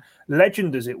modern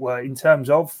legend, as it were, in terms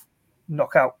of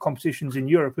knockout competitions in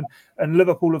Europe. And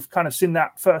Liverpool have kind of seen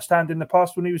that firsthand in the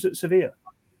past when he was at Sevilla.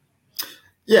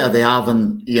 Yeah, they have.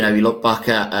 And, you look back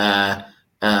at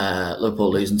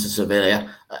Liverpool losing to Sevilla,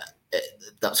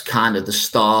 that's kind of the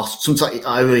start. Sometimes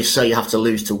I always say you have to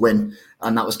lose to win.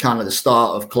 And that was kind of the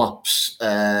start of Klopp's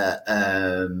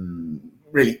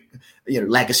really,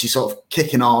 legacy sort of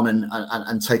kicking on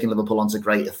and taking Liverpool onto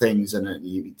greater things. And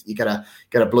you get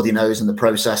a bloody nose in the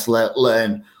process,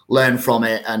 learn from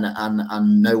it,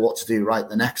 and know what to do right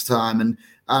the next time.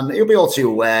 And you'll be all too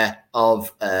aware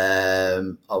of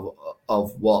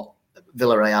what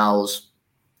Villarreal's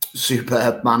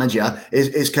superb manager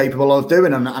is capable of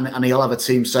doing, and he'll have a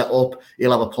team set up,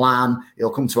 he'll have a plan, he'll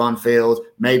come to Anfield,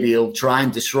 maybe he'll try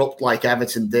and disrupt like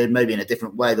Everton did, maybe in a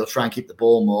different way. They'll try and keep the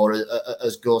ball more,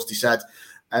 as Gorsty said,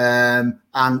 and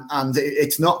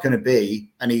it's not going to be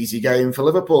an easy game for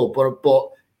Liverpool, but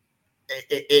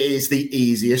it is the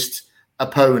easiest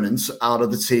opponent out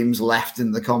of the teams left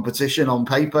in the competition on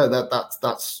paper.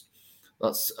 That's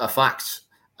a fact.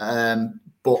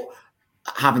 But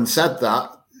having said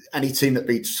that, any team that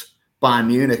beats Bayern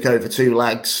Munich over 2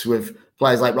 legs with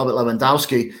players like Robert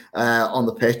Lewandowski on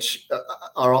the pitch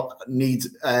are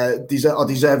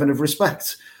deserving of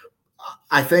respect.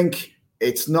 I think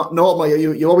it's not normal.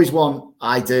 You always want,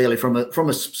 ideally, from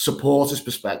a supporter's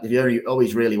perspective, you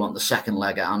always really want the second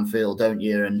leg at Anfield, don't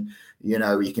you? And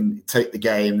you can take the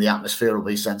game, the atmosphere will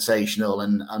be sensational,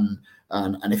 and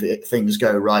if things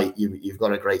go right, you've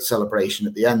got a great celebration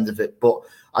at the end of it. But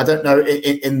I don't know,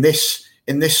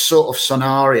 in this sort of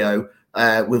scenario,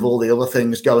 with all the other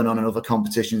things going on in other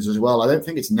competitions as well, I don't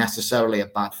think it's necessarily a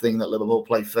bad thing that Liverpool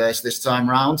play first this time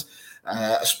round,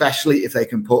 especially if they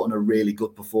can put on a really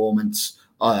good performance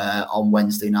on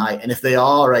Wednesday night. And if they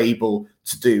are able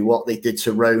to do what they did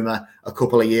to Roma a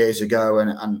couple of years ago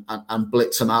and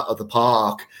blitz them out of the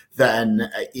park, then,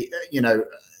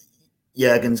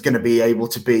 Jurgen's going to be able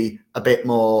to be a bit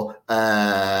more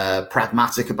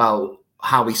pragmatic about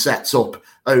how he sets up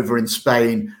over in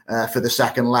Spain for the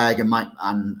second leg. I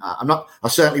don't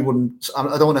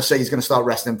want to say he's going to start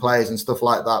resting players and stuff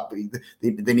like that, but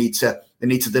they need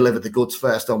to deliver the goods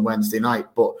first on Wednesday night.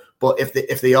 But if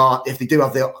they do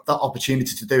have that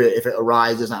opportunity to do it, if it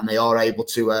arises and they are able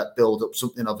to build up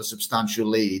something of a substantial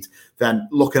lead, then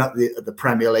looking at the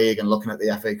Premier League and looking at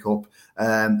the FA Cup,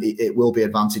 it will be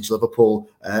advantage Liverpool,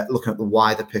 looking at the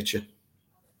wider picture.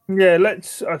 Yeah,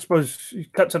 let's, I suppose,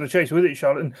 cut to the chase with it,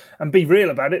 Charlotte, and be real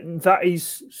about it. That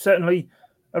is certainly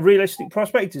a realistic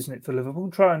prospect, isn't it, for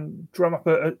Liverpool? Try and drum up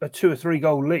a 2 or 3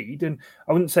 goal lead. And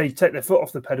I wouldn't say take their foot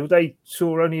off the pedal. They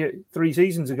saw only 3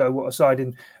 seasons ago what a side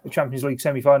in the Champions League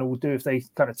semi-final would do if they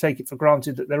kind of take it for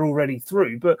granted that they're already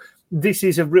through. But this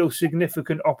is a real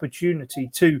significant opportunity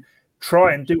to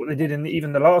try and do what they did in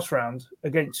even the last round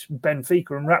against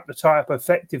Benfica and wrap the tie up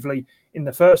effectively in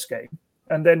the first game,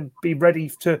 and then be ready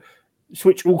to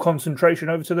switch all concentration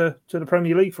over to the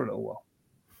Premier League for a little while.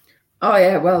 Oh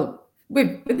yeah, well,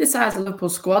 with the size of Liverpool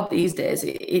squad these days,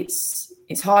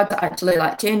 it's hard to actually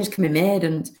like changes can be made,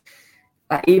 and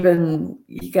like even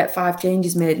you get 5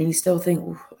 changes made and you still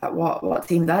think like, what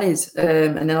team that is,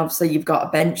 and then obviously you've got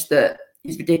a bench that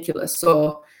is ridiculous.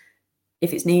 So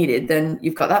if it's needed, then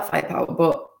you've got that firepower.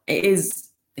 But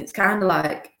it's kind of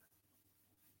like,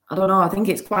 I don't know. I think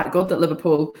it's quite good that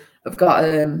Liverpool have got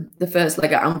the first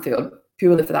leg at Anfield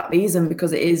purely for that reason,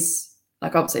 because it is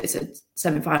like obviously it's a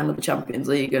semi-final of the Champions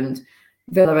League and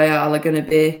Villarreal are going to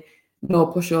be no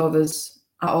pushovers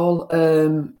at all,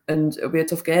 and it'll be a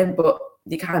tough game. But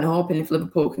you're kind of hoping if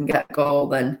Liverpool can get a goal,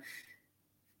 then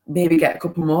maybe get a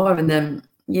couple more, and then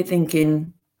you're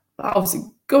thinking obviously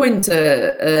going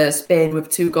to Spain with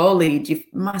 2-goal lead, you're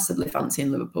massively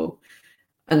fancying Liverpool.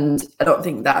 And I don't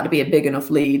think that would be a big enough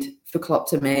lead for Klopp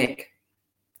to make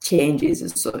changes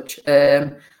as such.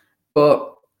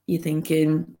 But you're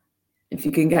thinking if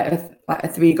you can get a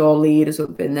 3-goal lead or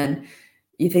something, then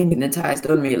you're thinking the tie's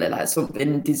done really. Like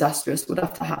something disastrous would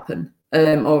have to happen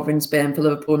over in Spain for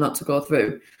Liverpool not to go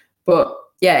through. But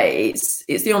yeah, it's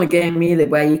the only game really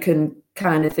where you can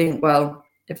kind of think, well,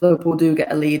 if Liverpool do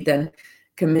get a lead, then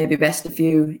can maybe best a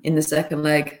few in the second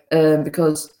leg,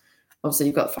 because obviously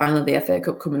you've got finally the FA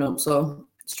Cup coming up, so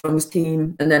strongest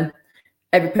team. And then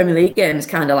every Premier League game is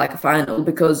kind of like a final,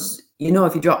 because you know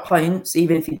if you drop points,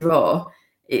 even if you draw,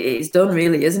 it's done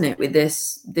really, isn't it, with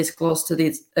this close to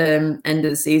the end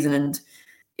of the season. And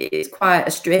it's quite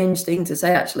a strange thing to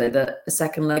say, actually, that a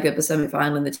second leg of the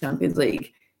semi-final in the Champions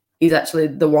League is actually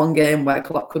the one game where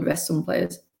Klopp could rest some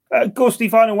players. Gorsty,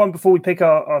 final one before we pick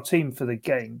our team for the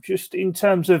game. Just in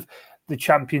terms of the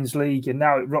Champions League, and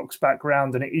now it rocks back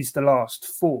round and it is the last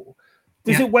 4.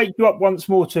 Does it wake you up once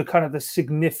more to kind of the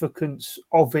significance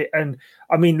of it? And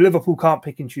I mean, Liverpool can't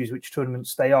pick and choose which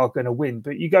tournaments they are going to win,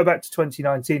 but you go back to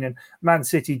 2019 and Man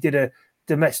City did a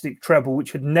domestic treble,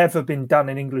 which had never been done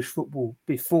in English football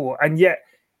before. And yet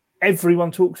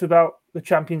everyone talks about the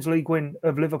Champions League win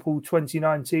of Liverpool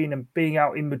 2019 and being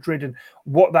out in Madrid and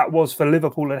what that was for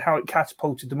Liverpool and how it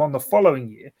catapulted them on the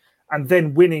following year. And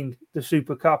then winning the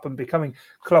Super Cup and becoming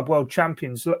club world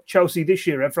champions. Chelsea this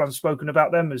year, everyone's spoken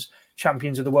about them as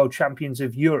champions of the world, champions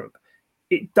of Europe.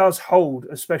 It does hold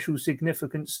a special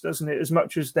significance, doesn't it? As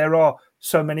much as there are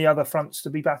so many other fronts to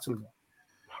be battling.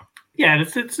 Yeah,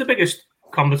 it's the biggest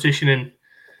competition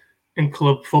in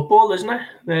club football, isn't it?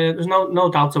 There's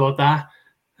no doubt about that.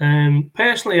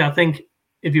 Personally, I think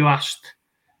if you asked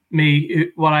me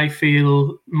what I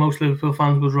feel most Liverpool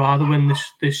fans would rather win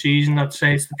this season, I'd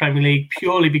say it's the Premier League,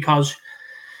 purely because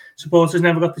supporters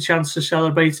never got the chance to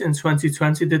celebrate in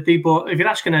 2020, did they? But if you're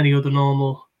asking any other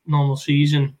normal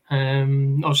season,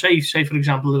 or say for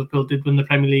example Liverpool did win the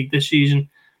Premier League this season,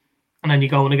 and then you're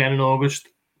going again in August,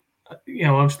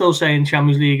 I'm still saying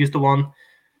Champions League is the one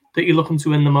that you're looking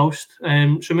to win the most.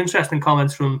 Some interesting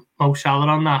comments from Mo Salah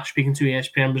on that, speaking to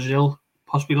ESPN Brazil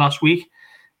possibly last week.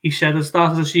 He said at the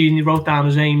start of the season, he wrote down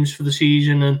his aims for the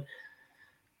season and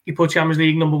he put Champions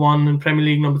League number 1 and Premier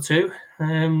League number 2.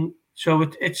 So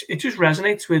it just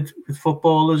resonates with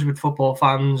footballers, with football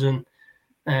fans, and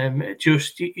you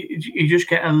just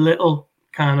get a little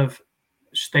kind of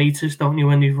status, don't you,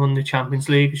 when you've won the Champions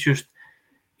League? It's just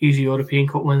he's a European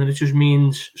Cup winner. It just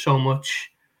means so much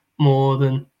more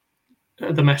than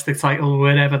a domestic title,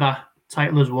 wherever that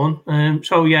title is won.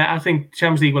 So yeah, I think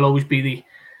Champions League will always be the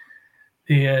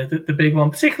big one,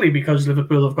 particularly because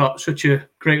Liverpool have got such a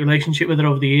great relationship with it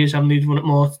over the years. They've won it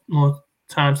more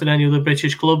times than any other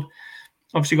British club.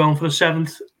 Obviously going for the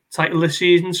 7th title this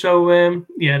season. So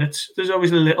there's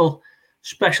always a little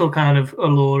special kind of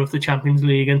allure of the Champions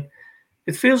League, and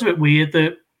it feels a bit weird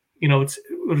that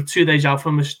we're 2 days out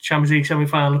from this Champions League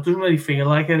semi-final. It doesn't really feel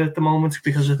like it at the moment,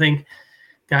 because I think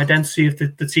the identity of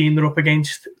the team they're up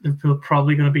against, they're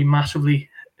probably going to be massively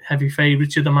heavy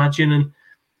favourites, you'd imagine.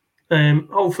 And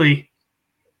hopefully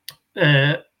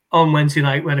on Wednesday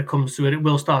night, when it comes to it, it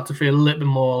will start to feel a little bit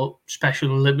more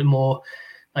special, a little bit more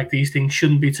like these things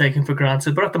shouldn't be taken for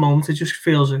granted. But at the moment, it just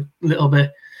feels a little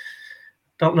bit,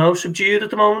 subdued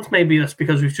at the moment. Maybe that's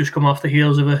because we've just come off the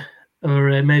heels of a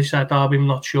Merseyside derby, I'm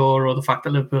not sure, or the fact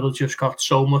that Liverpool have just got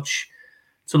so much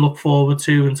to look forward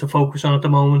to and to focus on at the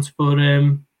moment. But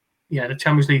the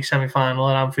Champions League semi-final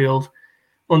at Anfield,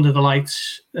 under the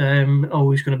lights,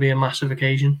 always going to be a massive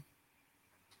occasion.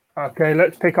 Okay,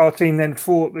 let's pick our team then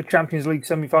for the Champions League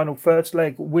semi-final first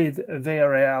leg with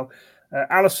Villarreal.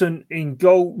 Alisson in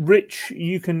goal. Rich,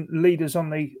 you can lead us on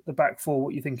the back four. What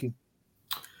are you thinking?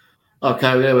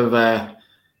 Okay, we're with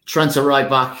Trent at right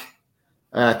back,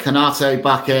 Konate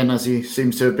back in, as he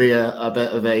seems to be a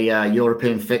bit of a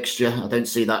European fixture. I don't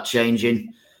see that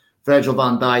changing. Virgil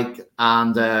van Dijk,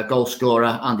 and goal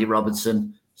scorer Andy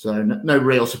Robertson. So no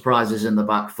real surprises in the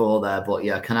back four there. But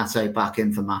yeah, Konate back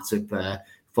in for Matip,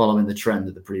 following the trend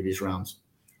of the previous rounds.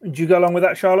 Do you go along with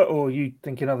that, Charlotte, or are you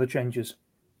thinking other changes?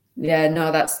 Yeah,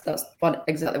 no, that's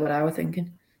exactly what I was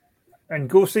thinking. And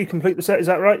Gorsty, complete the set, is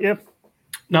that right? Yeah.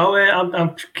 No,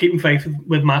 I'm keeping faith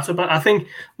with Matip. I think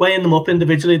weighing them up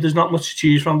individually, there's not much to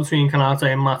choose from between Konate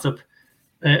and Matip,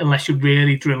 unless you're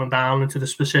really drilling down into the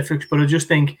specifics. But I just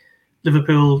think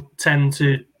Liverpool tend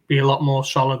to be a lot more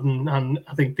solid, and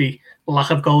I think the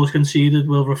lack of goals conceded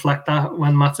will reflect that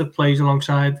when Matip plays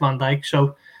alongside Van Dijk.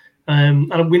 So,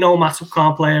 and we know Matip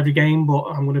can't play every game, but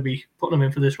I'm going to be putting him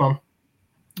in for this one.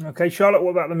 Okay, Charlotte,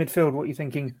 what about the midfield? What are you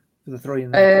thinking for the three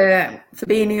in there?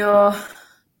 Fabinho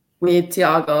with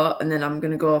Thiago, and then I'm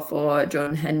going to go for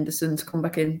John Henderson to come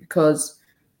back in, because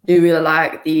I do really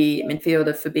like the midfield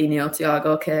of Fabinho,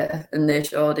 Thiago, Keita, and they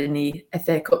showed in the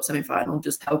FA Cup semi-final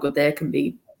just how good they can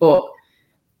be. But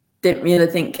didn't really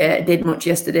think Keita did much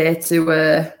yesterday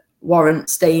to warrant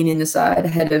staying in the side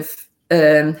ahead of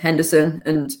Henderson.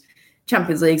 And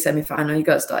Champions League semi-final, you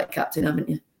got to start captain, haven't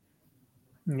you?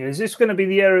 Yeah, is this going to be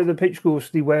the area of the pitch,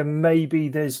 Gorsty, where maybe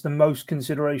there's the most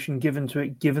consideration given to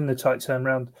it, given the tight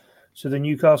turnaround? So the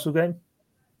Newcastle game?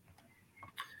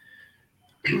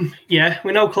 Yeah,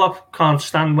 we know Klopp can't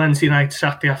stand Wednesday night,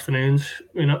 Saturday afternoons,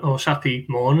 or Saturday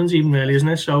mornings even, really, isn't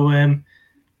it? So,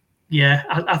 yeah,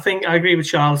 I think I agree with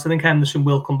Charles. I think Henderson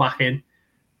will come back in.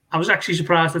 I was actually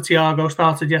surprised that Thiago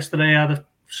started yesterday. I had a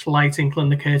slight inkling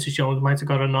that Curtis Jones might have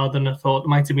got a nod, and I thought there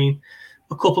might have been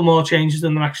a couple more changes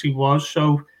than there actually was.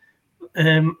 So,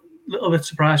 a little bit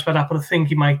surprised by that, but I think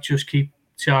he might just keep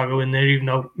Thiago in there, even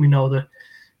though we know that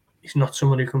he's not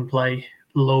someone who can play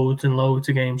loads and loads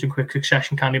of games in quick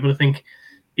succession, can he? But I think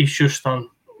he's just on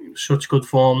such good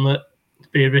form that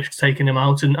it'd be a risk taking him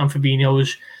out. And Fabinho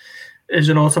is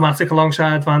an automatic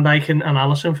alongside Van Dijk and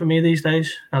Alisson for me these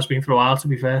days. Has been for a while, to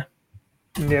be fair.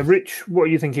 Yeah, Rich, what are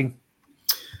you thinking?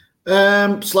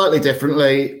 Slightly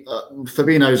differently.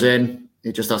 Fabinho's in.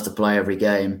 He just has to play every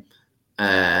game.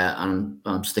 And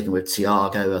I'm sticking with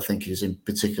Thiago. I think he's in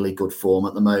particularly good form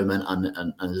at the moment,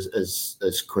 and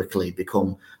has quickly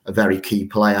become a very key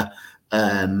player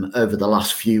over the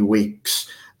last few weeks.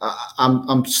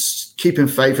 I'm keeping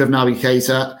faith with Naby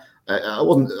Keita. I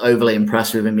wasn't overly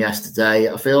impressed with him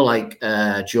yesterday. I feel like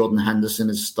Jordan Henderson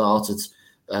has started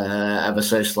ever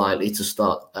so slightly to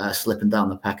start slipping down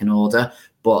the pecking order,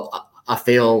 but I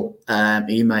feel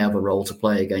he may have a role to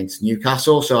play against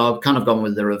Newcastle. So I've kind of gone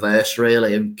with the reverse,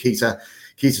 really. And Keita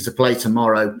to play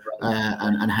tomorrow,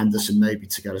 and Henderson maybe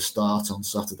to get a start on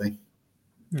Saturday.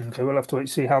 Okay, we'll have to wait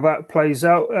to see how that plays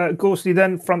out. Gorsty,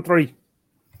 then, front three.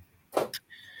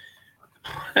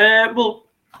 Well,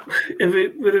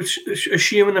 if we're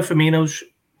assuming that Firmino's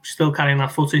still carrying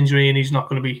that foot injury and he's not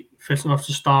going to be fit enough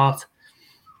to start,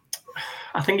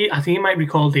 I think he might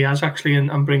recall Diaz actually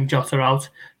and bring Jota out.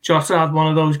 Jota had one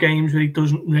of those games where he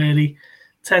doesn't really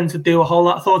tend to do a whole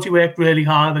lot. I thought he worked really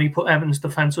hard, and he put Everton's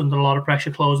defence under a lot of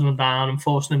pressure, closing them down and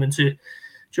forcing them into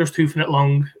just hoofing it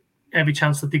long every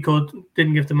chance that they could.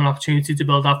 Didn't give them an opportunity to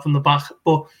build up from the back.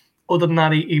 But other than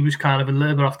that, he was kind of a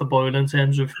little bit off the boil in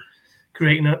terms of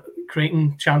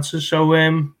creating chances. So,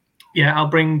 yeah, I'll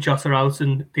bring Jota out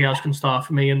and Diaz can start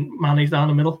for me, and Mane's down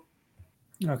the middle.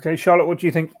 Okay, Charlotte, what do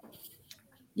you think?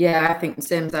 Yeah, I think the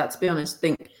same as that, to be honest. I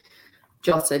think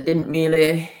Jota didn't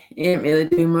really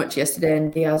do much yesterday,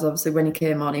 and Diaz, obviously, when he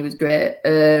came on, he was great.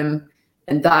 And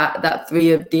that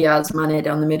three of Diaz, Mane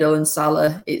down the middle, and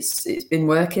Salah, it's been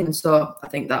working. So I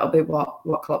think that'll be what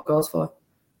Klopp goes for.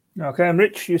 Okay, and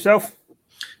Rich, yourself?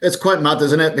 It's quite mad,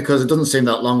 isn't it? Because it doesn't seem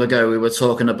that long ago we were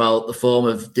talking about the form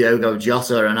of Diogo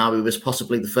Jota and how he was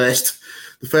possibly the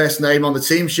first name on the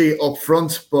team sheet up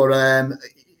front. But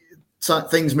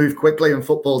things move quickly in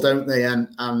football, don't they? And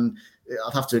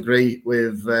I'd have to agree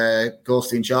with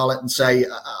Gorsty and Charlotte and say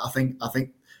I think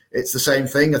it's the same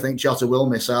thing. I think Jota will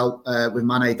miss out with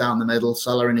Mane down the middle,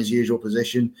 Salah in his usual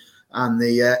position, and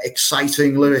the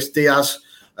exciting Luis Diaz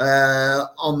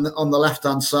on the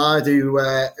left-hand side, who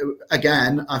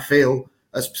again, I feel,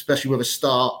 especially with a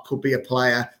start, could be a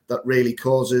player that really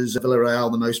causes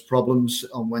Villarreal the most problems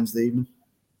on Wednesday evening.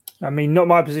 I mean, not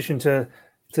my position to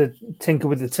tinker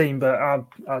with the team, but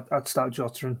I'd start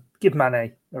Jota and give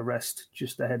Mane a rest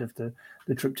just ahead of the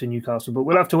trip to Newcastle. But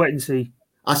we'll have to wait and see.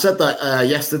 I said that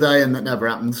yesterday, and that never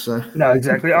happened. So no,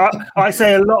 exactly. I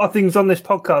say a lot of things on this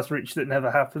podcast, Rich, that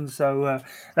never happen. So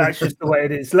that's just the way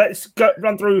it is. Let's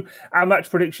run through our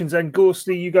match predictions. Then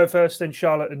Gorsty, you go first. Then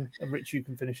Charlotte and Rich, you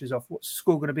can finish us off. What's the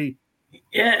score going to be?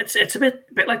 Yeah, it's a bit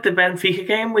like the Benfica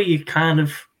game where you kind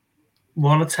of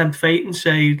want to tempt fate and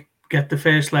say get the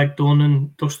first leg done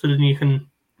and dusted, and you can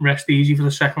rest easy for the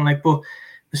second leg. But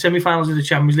the semi-finals of the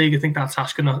Champions League, I think that's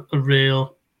asking a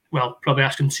real, well, probably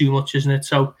asking too much, isn't it?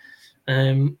 So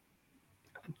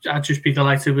I'd just be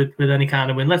delighted with any kind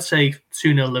of win. Let's say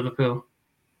 2-0 Liverpool.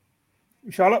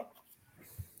 Charlotte?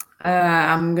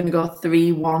 I'm going to go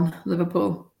 3-1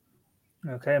 Liverpool.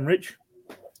 Okay, and Rich?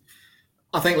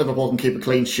 I think Liverpool can keep a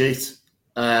clean sheet.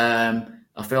 I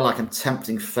feel like I'm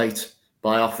tempting fate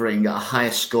by offering a higher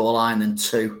scoreline than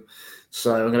 2.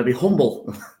 So I'm going to be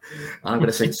humble. I'm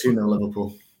going to say 2-0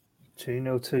 Liverpool.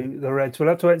 2-0 to the Reds. We'll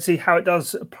have to wait and see how it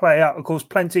does play out. Of course,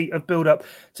 plenty of build-up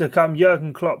to come.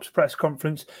 Jurgen Klopp's press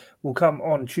conference will come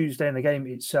on Tuesday and the game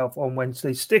itself on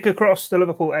Wednesday. Stick across the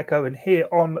Liverpool Echo and here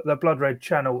on the Blood Red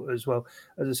channel as well.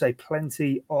 As I say,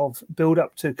 plenty of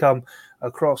build-up to come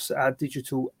across our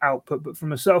digital output. But from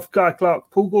myself, Guy Clark,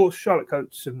 Paul Gorse, Charlotte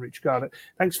Coates and Rich Garnett,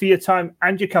 thanks for your time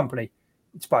and your company.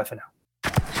 It's bye for now.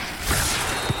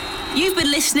 You've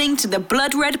been listening to the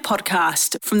Blood Red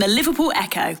podcast from the Liverpool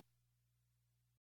Echo.